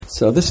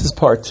So this is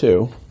part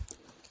 2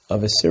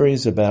 of a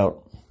series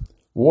about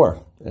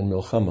war and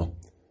milchama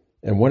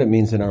and what it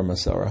means in our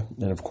Masara.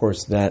 And of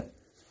course that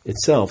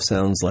itself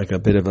sounds like a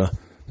bit of a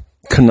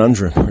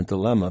conundrum or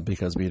dilemma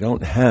because we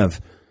don't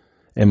have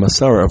a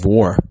Masara of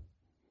war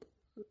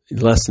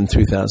less than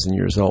 2,000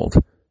 years old.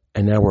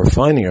 And now we're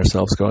finding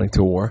ourselves going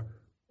to war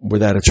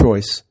without a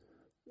choice,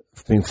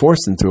 being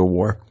forced into a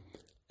war.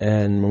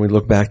 And when we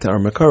look back to our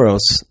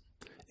Makaros,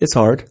 it's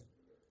hard.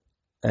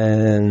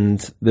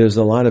 And there's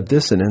a lot of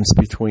dissonance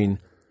between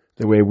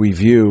the way we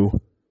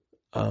view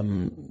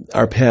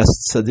our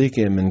past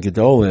tzaddikim and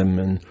gedolim,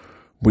 and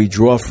we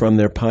draw from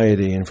their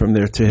piety and from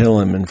their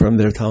tehillim and from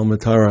their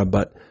Talmud Torah.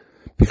 But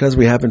because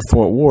we haven't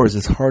fought wars,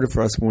 it's harder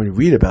for us when we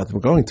read about them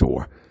going to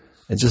war.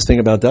 And just think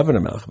about David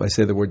HaMelech. If I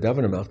say the word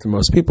David HaMelech to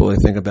most people, they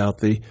think about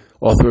the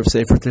author of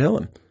Sefer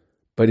Tehillim.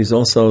 But he's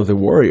also the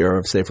warrior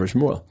of Sefer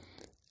Shmuel.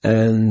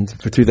 And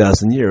for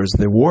 2,000 years,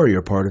 the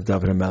warrior part of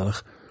David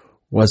HaMelech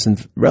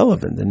wasn't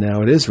relevant, and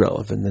now it is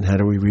relevant. And how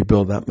do we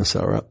rebuild that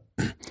Masara?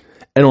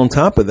 And on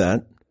top of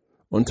that,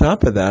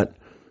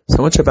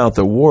 so much about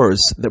the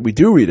wars that we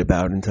do read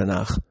about in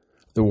Tanakh,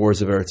 the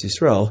wars of Eretz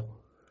Yisrael,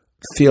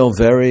 feel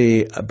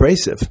very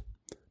abrasive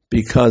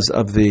because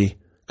of the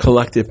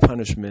collective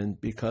punishment,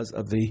 because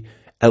of the,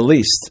 at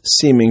least,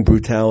 seeming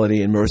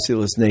brutality and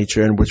merciless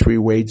nature in which we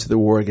waged the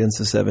war against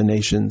the 7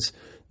 nations,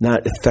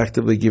 not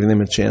effectively giving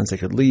them a chance. They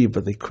could leave,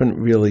 but they couldn't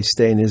really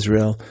stay in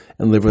Israel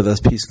and live with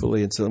us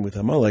peacefully and still with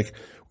Amalek.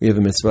 We have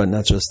a mitzvah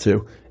not just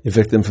to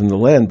evict them from the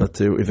land, but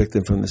to evict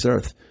them from this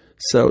earth.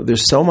 So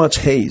there's so much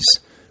haze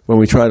when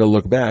we try to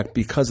look back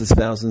because it's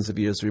thousands of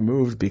years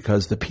removed,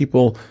 because the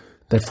people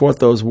that fought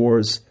those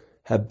wars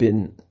have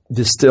been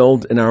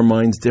distilled in our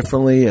minds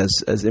differently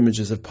as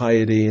images of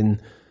piety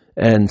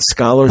and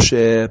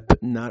scholarship,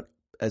 not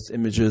as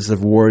images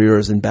of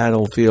warriors and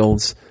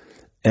battlefields,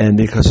 and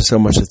because of so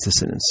much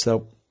dissonance.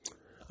 So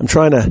I'm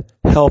trying to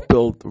help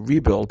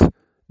rebuild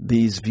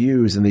these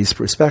views and these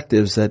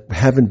perspectives that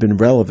haven't been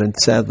relevant,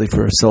 sadly,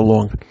 for so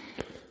long.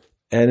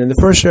 And in the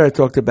first year, I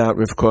talked about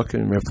Rav Kook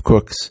and Rav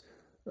Kook's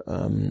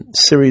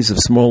series of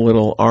small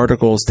little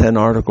articles, 10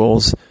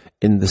 articles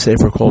in the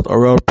Sefer called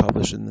Orot,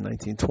 published in the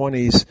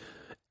 1920s,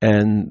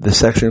 and the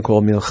section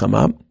called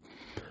Milchama.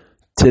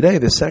 Today,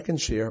 the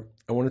second year,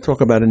 I want to talk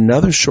about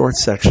another short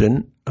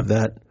section of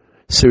that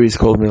series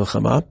called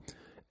Milchama,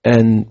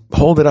 and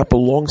hold it up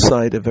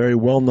alongside a very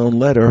well-known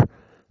letter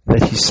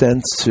that he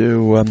sent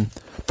to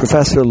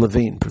Professor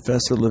Levine.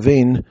 Professor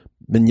Levine,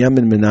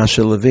 Binyamin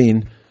Menashe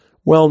Levine,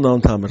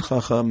 well-known Talmud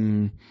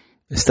Chacham,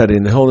 studied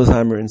in the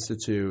Hildesheimer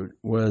Institute,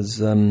 was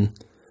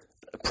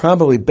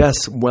probably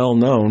best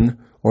known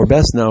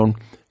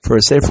for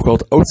a sefer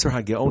called Otzer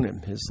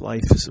HaGeonim, his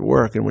life, his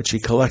work, in which he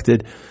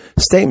collected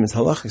statements,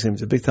 halachic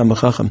statements, a big Talmud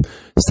Chacham,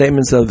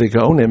 statements of the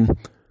Geonim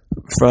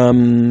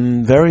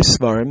from various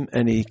svarim,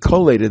 and he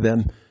collated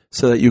them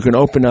so that you can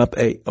open up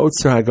a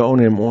Otzer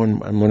HaGeonim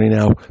on, I'm learning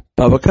now,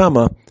 Bava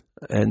Kama,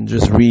 and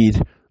just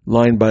read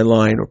line by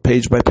line or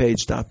page by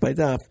page, daf by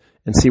daf,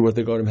 and see what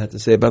the Geonim had to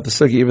say about the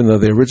sugi, even though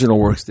the original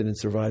works didn't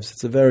survive. So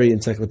it's a very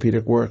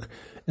encyclopedic work.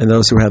 And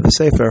those who have the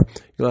sefer,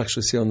 you'll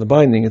actually see on the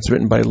binding, it's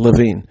written by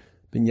Levine,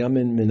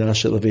 Binyamin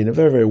Menashe Levine, a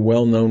very, very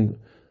well-known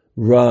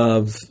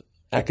Rav,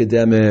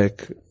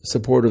 academic,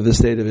 supporter of the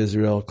state of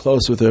Israel,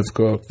 close with Rav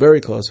Kook,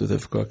 very close with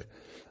Rav Kook,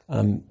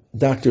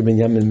 Dr.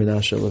 Binyamin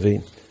Menashe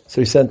Levine.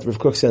 So Rav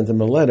Kook sent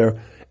him a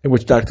letter in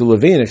which Dr.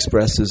 Levine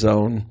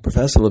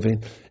Professor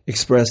Levine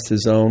expressed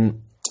his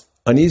own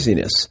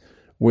uneasiness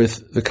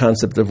with the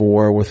concept of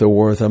war, with the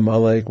war with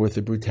Amalek, with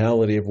the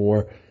brutality of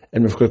war,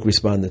 and Rav Kook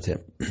responded to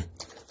him.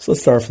 So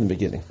let's start from the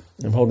beginning.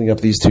 I'm holding up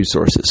these 2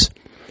 sources.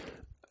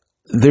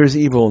 There's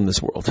evil in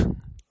this world.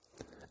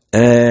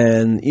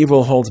 And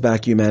evil holds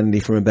back humanity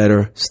from a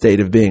better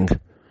state of being,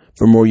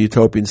 from a more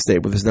utopian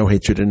state where there's no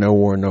hatred and no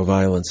war and no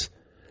violence.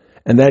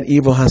 And that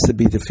evil has to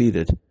be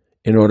defeated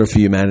in order for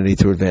humanity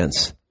to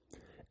advance.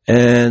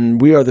 And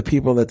we are the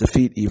people that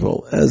defeat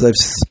evil, as I've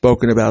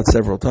spoken about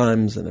several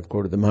times, and I've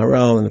quoted the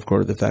Maharal, and I've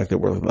quoted the fact that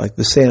we're like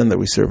the sand, that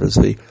we serve as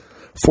the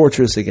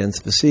fortress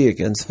against the sea,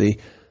 against the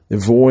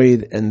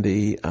void and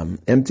the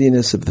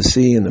emptiness of the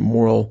sea and the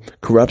moral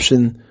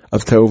corruption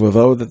of Tohu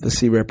Vavohu that the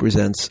sea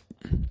represents.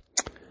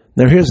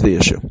 Now here's the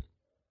issue.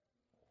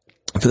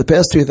 For the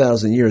past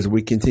 2,000 years,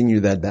 we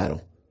continue that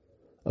battle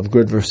of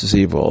good versus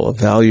evil, of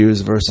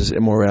values versus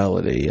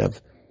immorality,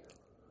 of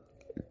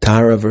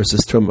Tara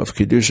versus Tum, of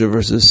Kedusha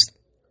versus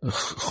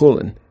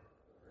Chulin.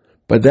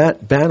 But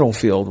that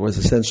battlefield was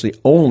essentially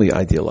only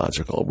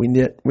ideological. We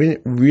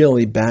didn't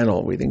really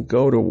battle. We didn't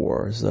go to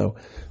war. So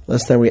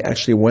last time we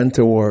actually went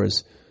to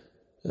wars,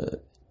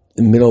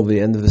 middle of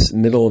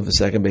the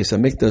second Beis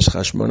Hamikdash,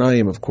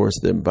 Chashmonayim, of course,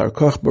 the Bar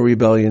Kokhba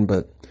rebellion,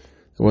 but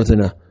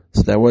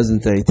that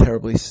wasn't a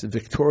terribly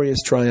victorious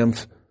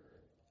triumph.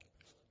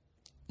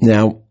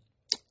 Now,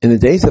 in the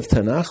days of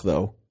Tanakh,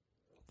 though,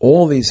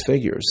 all these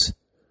figures,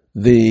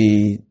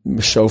 the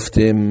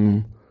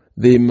Shoftim,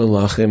 the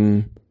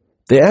Melachim,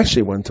 they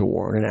actually went to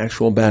war in an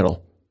actual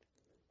battle.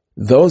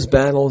 Those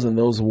battles and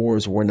those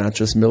wars were not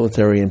just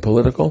military and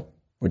political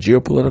or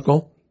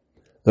geopolitical.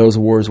 those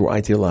wars were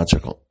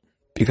ideological,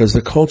 because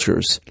the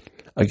cultures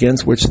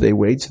against which they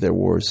waged their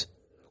wars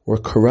were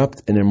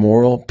corrupt and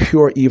immoral,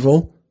 pure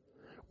evil,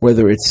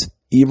 whether it's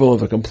evil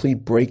of a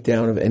complete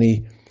breakdown of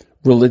any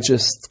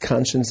religious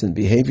conscience and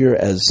behavior,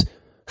 as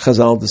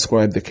Chazal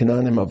described the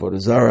Canaanim, Avodah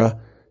Zarah,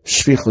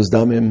 Shfichus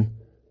Damim,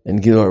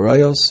 and Gilui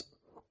Arayos,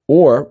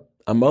 or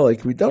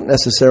Amalek. We don't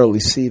necessarily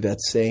see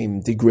that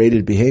same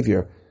degraded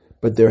behavior,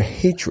 but their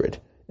hatred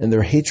and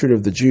their hatred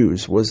of the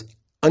Jews was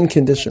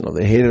unconditional.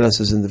 They hated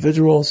us as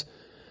individuals,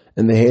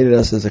 and they hated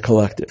us as a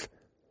collective.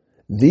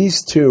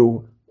 These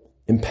two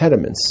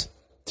impediments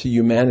to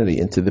humanity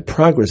and to the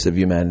progress of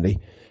humanity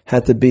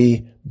had to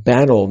be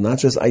battled, not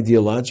just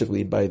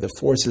ideologically by the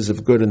forces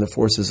of good and the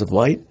forces of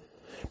light,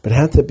 but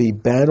had to be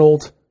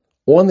battled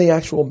on the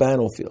actual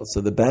battlefield.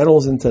 So the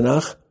battles in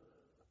Tanakh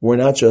were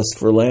not just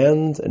for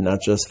land and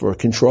not just for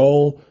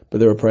control, but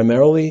they were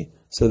primarily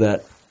so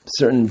that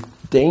certain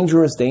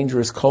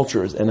dangerous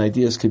cultures and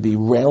ideas could be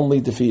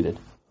roundly defeated.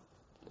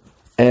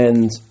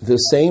 And the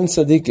same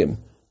tzaddikim,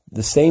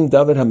 the same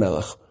David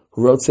HaMelech,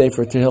 who wrote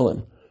Sefer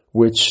Tehillim,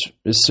 which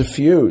is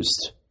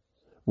suffused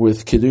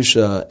with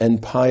kedusha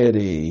and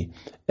piety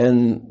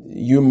and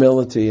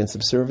humility and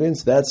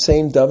subservience, that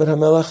same David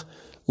HaMelech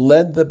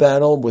led the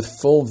battle with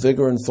full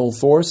vigor and full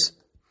force,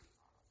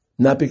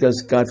 not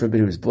because, God forbid,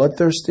 he was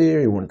bloodthirsty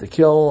or he wanted to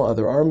kill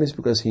other armies,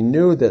 because he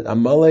knew that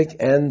Amalek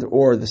and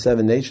or the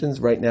seven nations,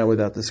 right now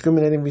without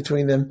discriminating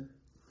between them,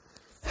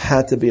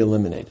 had to be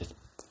eliminated.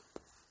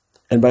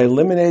 And by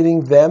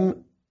eliminating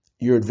them,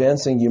 you're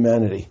advancing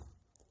humanity.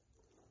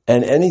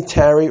 And any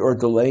tarry or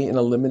delay in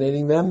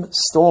eliminating them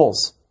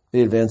stalls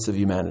the advance of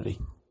humanity.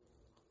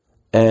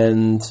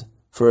 And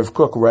for Rav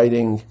Kook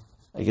writing,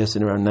 I guess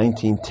in around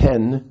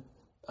 1910,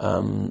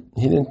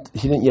 he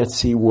didn't yet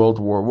see World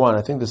War I.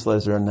 I think this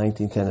letter's around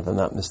 1910, if I'm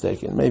not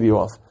mistaken. Maybe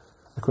off.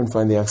 I couldn't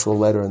find the actual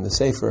letter in the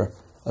Sefer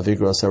of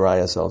Igros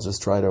Haraya, so I'll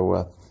just try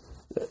to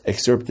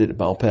excerpt it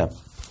Baal Peh.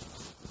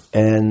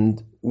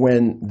 And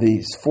when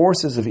these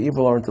forces of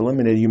evil aren't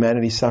eliminated,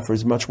 humanity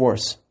suffers much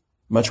worse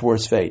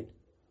fate.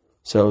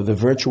 So the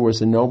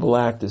virtuous and noble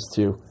act is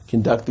to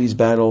conduct these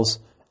battles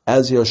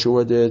as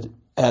Yeshua did,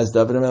 as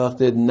David HaMelech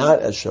did, not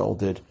as Shaul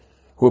did,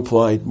 who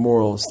applied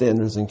moral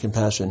standards and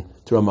compassion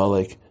to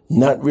Amalek,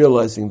 not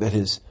realizing that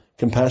his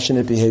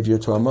compassionate behavior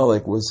to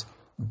Amalek was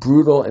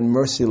brutal and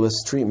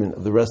merciless treatment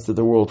of the rest of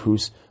the world,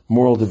 whose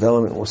moral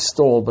development was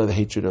stalled by the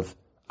hatred of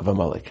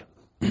Amalek.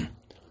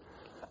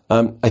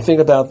 I think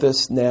about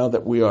this now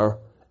that we are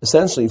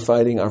essentially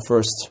fighting our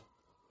first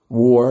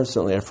war,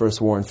 certainly our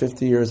first war in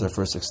 50 years, our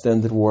first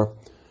extended war.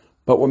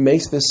 But what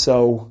makes this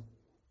so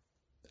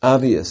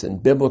obvious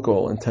and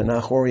biblical and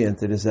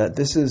Tanakh-oriented is that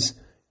this is,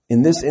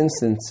 in this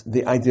instance,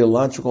 the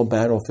ideological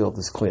battlefield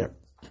is clear.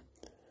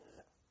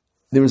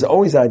 There was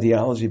always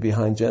ideology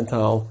behind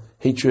Gentile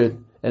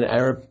hatred and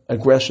Arab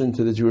aggression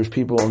to the Jewish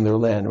people and their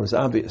land. It was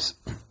obvious.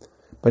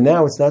 But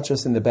now it's not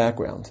just in the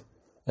background,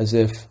 as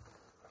if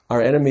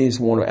our enemies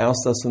want to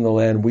oust us from the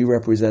land. We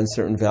represent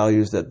certain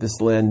values that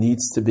this land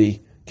needs to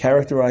be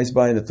characterized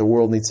by and that the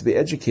world needs to be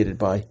educated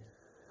by.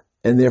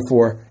 And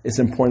therefore, it's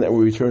important that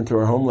we return to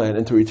our homeland.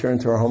 And to return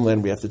to our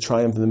homeland, we have to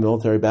triumph in the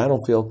military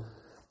battlefield.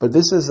 But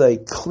this is a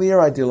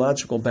clear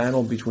ideological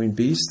battle between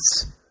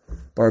beasts,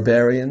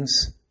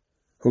 barbarians,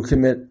 who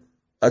commit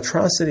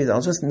atrocities.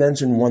 I'll just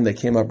mention one that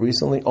came up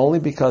recently, only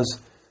because,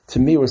 to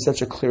me, it was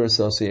such a clear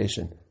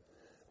association.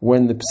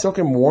 When the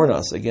Psukim warn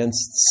us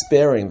against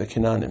sparing the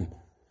Canaanim,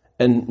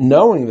 and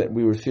knowing that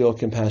we would feel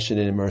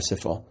compassionate and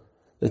merciful,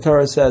 the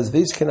Torah says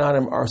these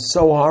Canaanim are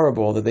so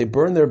horrible that they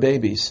burn their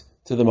babies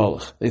to the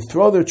Molech. They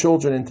throw their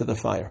children into the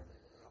fire.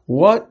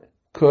 What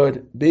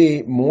could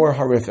be more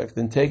horrific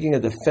than taking a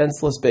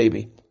defenseless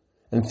baby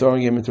and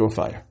throwing him into a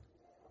fire?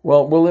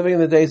 Well, we're living in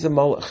the days of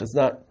Molech. It's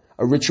not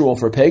a ritual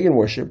for pagan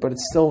worship, but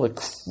it's still the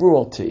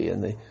cruelty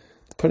and the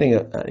putting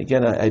it.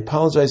 Again, I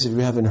apologize if you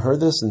haven't heard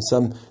this, and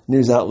some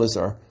news outlets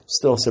are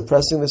still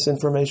suppressing this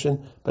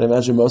information, but I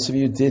imagine most of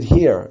you did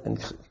hear, and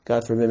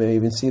God forbid, maybe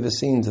even see the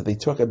scenes that they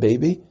took a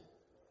baby,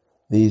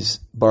 these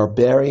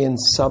barbarian,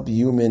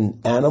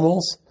 subhuman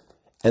animals,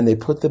 and they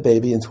put the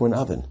baby into an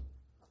oven.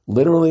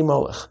 Literally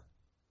Molech.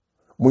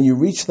 When you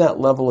reach that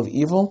level of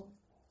evil,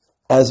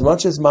 as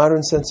much as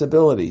modern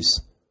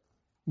sensibilities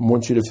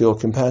want you to feel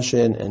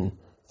compassion and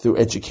through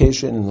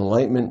education and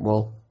enlightenment,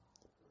 well,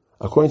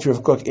 according to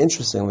Rav Kook,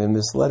 interestingly, in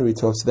this letter he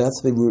talks,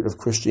 that's the root of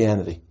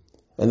Christianity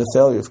and the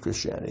failure of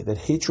Christianity, that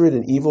hatred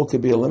and evil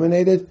could be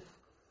eliminated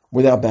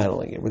without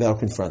battling it, without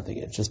confronting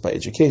it, just by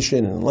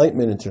education and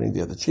enlightenment and turning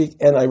the other cheek.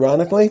 And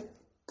ironically,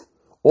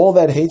 all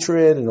that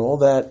hatred and all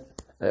that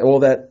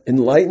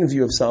enlightened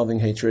view of solving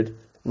hatred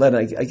led,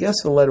 I guess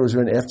the letter was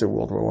written after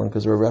World War I,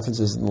 because there are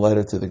references in the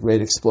letter to the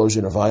great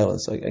explosion of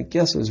violence. I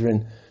guess it was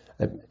written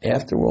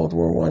after World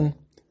War I.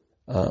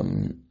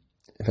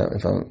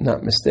 If I'm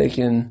not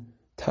mistaken,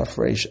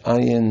 Tafresh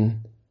Ayin,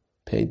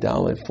 Pei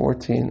Dalet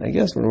 14, I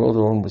guess when World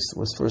War I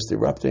was first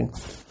erupting.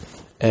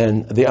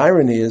 And the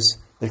irony is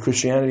that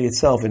Christianity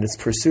itself, in its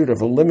pursuit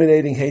of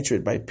eliminating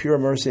hatred by pure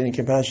mercy and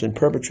compassion,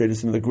 perpetrated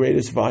some of the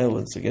greatest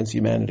violence against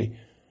humanity.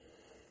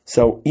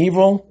 So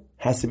evil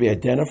has to be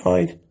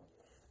identified.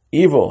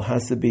 Evil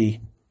has to be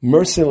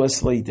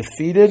mercilessly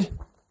defeated.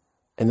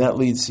 And that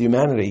leads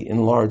humanity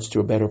in large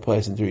to a better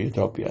place and to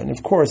utopia. And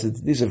of course,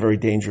 these are very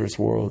dangerous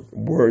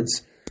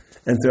words.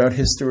 And throughout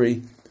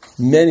history,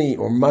 many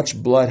or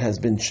much blood has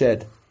been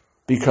shed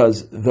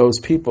because those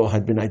people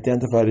had been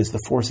identified as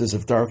the forces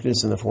of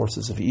darkness and the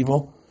forces of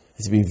evil. You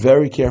have to be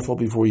very careful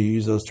before you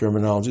use those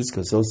terminologies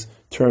because those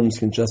terms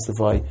can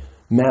justify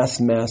mass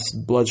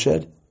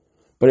bloodshed.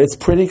 But it's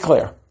pretty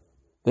clear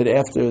that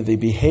after the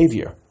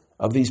behavior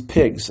of these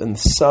pigs and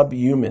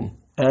subhuman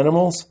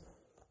animals,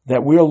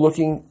 that we are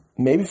looking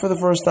maybe for the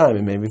first time,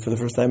 and maybe for the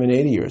first time in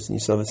 80 years, and you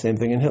saw the same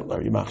thing in Hitler,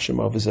 Yimach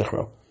Shemo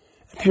v'Zichro,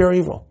 pure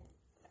evil,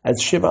 at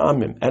Shiva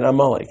Amim, at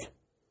Amalek.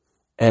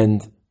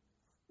 And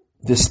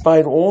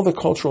despite all the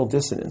cultural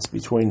dissonance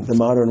between the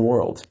modern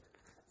world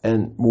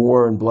and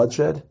war and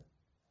bloodshed,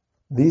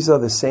 these are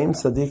the same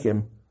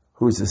tzaddikim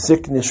whose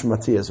zik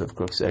nishmati, as Rav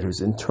Kook said,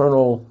 whose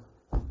internal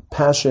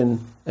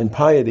passion and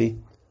piety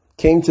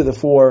came to the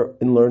fore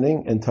in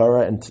learning and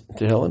Torah and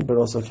Tehillim, but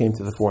also came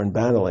to the fore in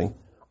battling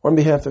on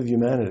behalf of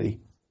humanity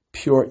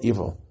pure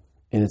evil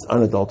in its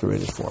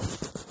unadulterated form.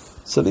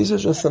 So these are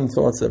just some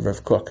thoughts of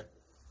Rav Kook,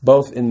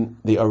 both in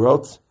the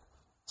Arot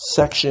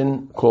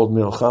section called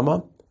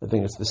Milchama. I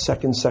think it's the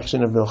second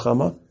section of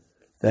Milchama,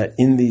 that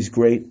in these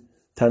great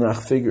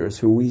Tanakh figures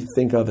who we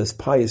think of as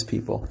pious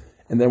people,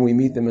 and then we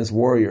meet them as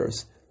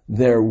warriors,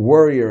 their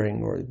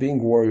warrioring or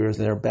being warriors,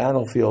 their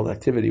battlefield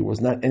activity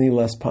was not any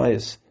less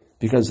pious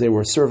because they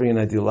were serving an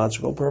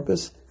ideological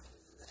purpose.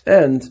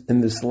 And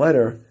in this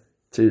letter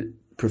to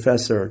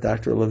Professor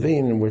Dr.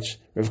 Levine, in which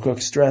Rav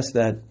Kook stressed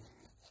that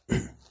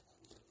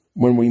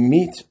when we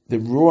meet the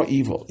raw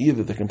evil,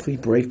 either the complete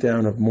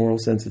breakdown of moral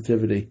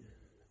sensitivity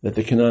that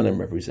the Canaanim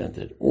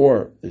represented,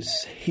 or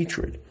this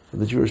hatred of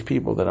the Jewish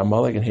people, that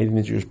Amalek and hating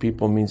the Jewish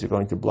people means you're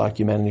going to block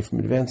humanity from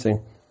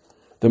advancing,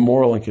 the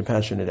moral and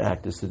compassionate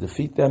act is to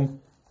defeat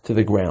them to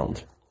the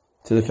ground,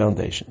 to the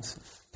foundations.